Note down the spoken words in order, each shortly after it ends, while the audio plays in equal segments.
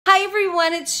Hi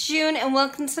everyone, it's June and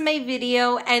welcome to my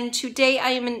video. And today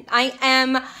I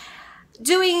am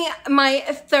doing my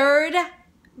third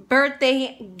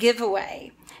birthday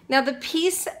giveaway. Now the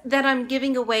piece that I'm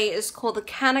giving away is called the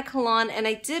Kanekelon, and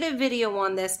I did a video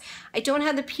on this. I don't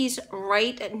have the piece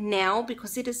right now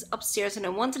because it is upstairs and I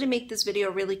wanted to make this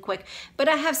video really quick, but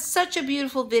I have such a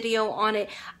beautiful video on it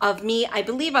of me. I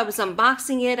believe I was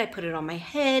unboxing it. I put it on my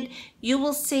head. You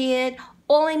will see it.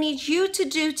 All I need you to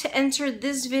do to enter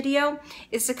this video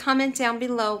is to comment down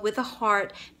below with a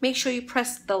heart. Make sure you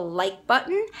press the like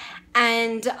button,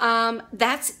 and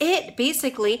that's it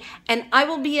basically. And I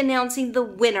will be announcing the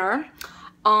winner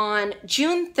on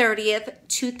June 30th,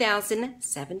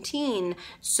 2017.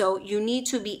 So you need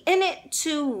to be in it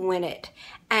to win it.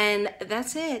 And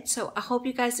that's it. So I hope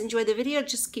you guys enjoy the video.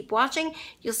 Just keep watching.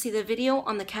 You'll see the video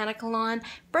on the Kanekelon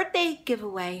birthday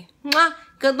giveaway. Mwah!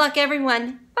 Good luck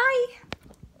everyone. Bye.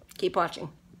 Keep watching.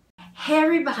 Hey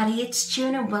everybody, it's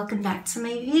June and welcome back to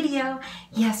my video.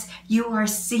 Yes, you are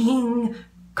seeing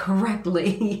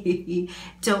correctly.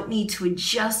 Don't need to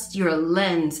adjust your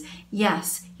lens.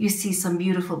 Yes, you see some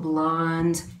beautiful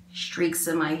blonde streaks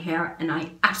in my hair and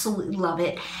I absolutely love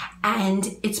it.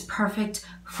 And it's perfect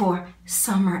for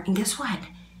summer. And guess what?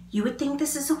 You would think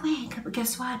this is a wig, but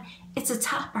guess what? It's a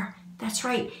topper. That's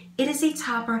right. It is a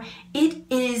topper. It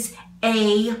is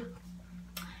a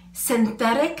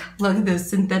synthetic, look at this,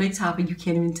 synthetic topper, you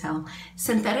can't even tell.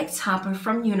 Synthetic topper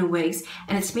from Uniwigs,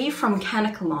 and it's made from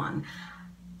Kanekelon.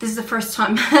 This is the first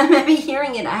time I'm ever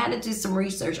hearing it. I had to do some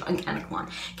research on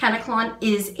Kanekelon. Kanekelon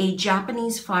is a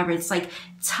Japanese fiber. It's like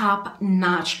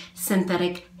top-notch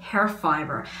synthetic hair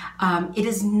fiber. It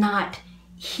is not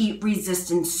heat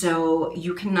resistant, so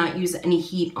you cannot use any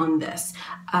heat on this.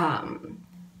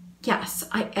 Yes,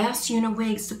 I asked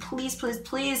Uniwigs to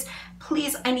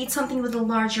please, I need something with a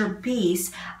larger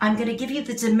base. I'm gonna give you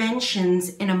the dimensions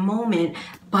in a moment,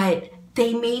 but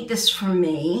they made this for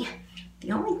me.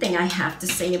 The only thing I have to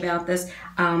say about this,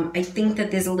 I think that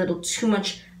there's a little too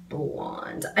much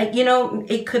blonde. You know,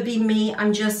 it could be me,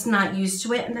 I'm just not used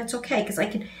to it, and that's okay, because I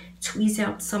can tweeze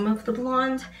out some of the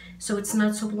blonde, so it's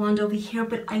not so blonde over here,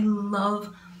 but I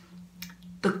love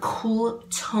the cool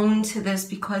tone to this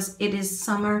because it is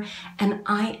summer and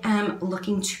I am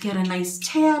looking to get a nice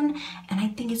tan, and I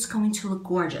think it's going to look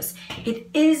gorgeous. It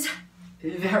is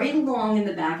very long in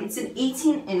the back. It's an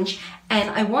 18-inch, and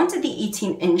I wanted the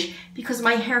 18-inch because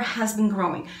my hair has been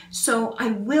growing. So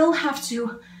I will have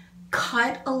to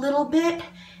cut a little bit,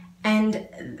 and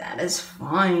that is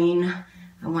fine.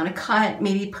 I want to cut,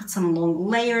 maybe put some long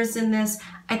layers in this.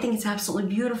 I think it's absolutely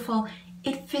beautiful.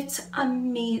 It fits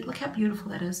amazing. Look how beautiful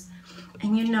that is.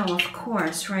 And you know, of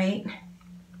course, right?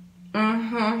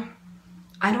 I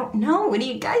don't know. What do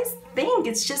you guys think?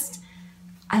 It's just,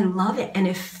 I love it. And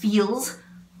it feels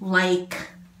like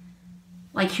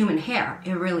human hair.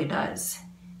 It really does.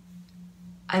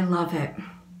 I love it.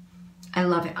 I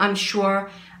love it. I'm sure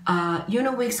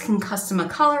Uniwigs can custom a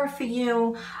color for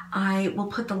you. I will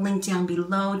put the link down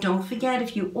below. Don't forget,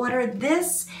 if you order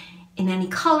this in any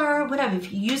color, whatever,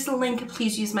 if you use the link,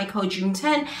 please use my code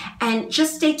June10, and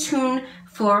just stay tuned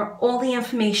for all the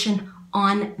information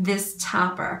on this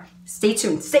topper. Stay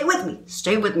tuned. Stay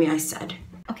with me, I said.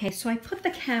 Okay, so I put the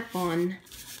cap on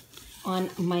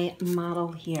my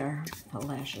model here. The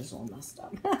lash is all messed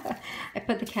up. I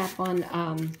put the cap on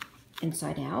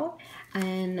inside out,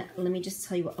 and let me just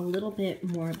tell you a little bit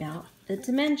more about the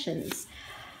dimensions.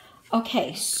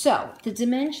 Okay, so the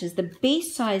dimensions, the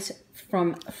base size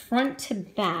from front to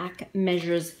back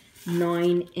measures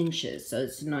 9 inches. So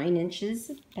it's 9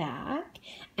 inches back,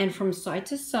 and from side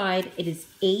to side, it is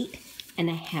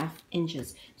 8.5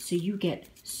 inches. So you get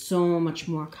so much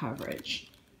more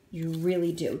coverage. You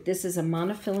really do. This is a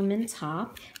monofilament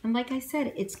top, and like I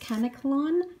said, it's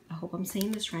Kanekelon. I hope I'm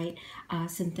saying this right.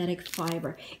 Synthetic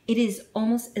fiber. It is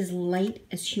almost as light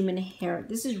as human hair.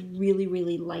 This is really,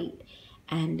 really light.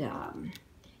 And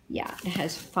yeah, it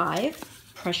has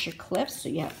 5 pressure clips. So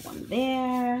you have one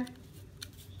there,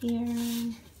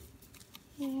 here,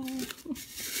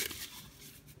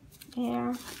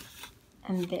 there,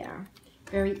 and there.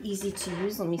 Very easy to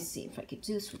use. Let me see if I could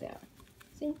do this without.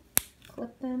 See,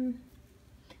 clip them.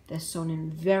 They're sewn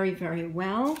in very, very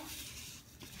well.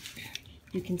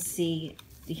 You can see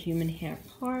the human hair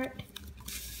part,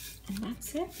 and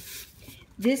that's it.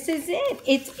 This is it.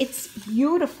 It's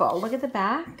beautiful. Look at the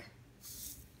back.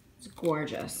 It's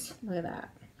gorgeous. Look at that.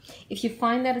 If you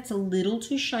find that it's a little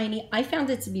too shiny, I found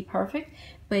it to be perfect,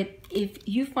 but if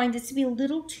you find it to be a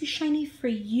little too shiny for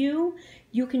you,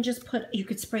 you can just you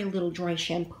could spray a little dry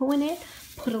shampoo in it,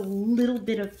 put a little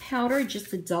bit of powder just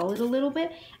to dull it a little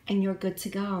bit, and you're good to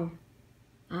go.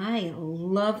 I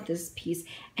love this piece,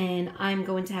 and I'm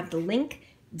going to have the link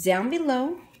down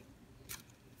below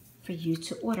for you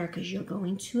to order because you're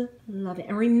going to love it.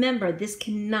 And remember, this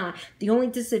cannot, the only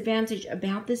disadvantage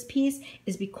about this piece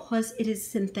is because it is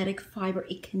synthetic fiber,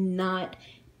 it cannot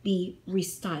be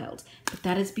restyled. But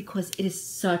that is because it is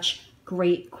such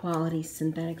great quality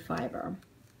synthetic fiber.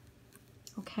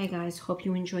 Okay guys, hope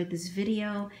you enjoyed this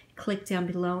video. Click down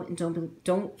below and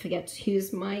don't forget to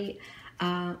use my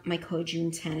my code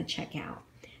June10 at checkout.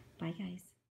 Bye guys.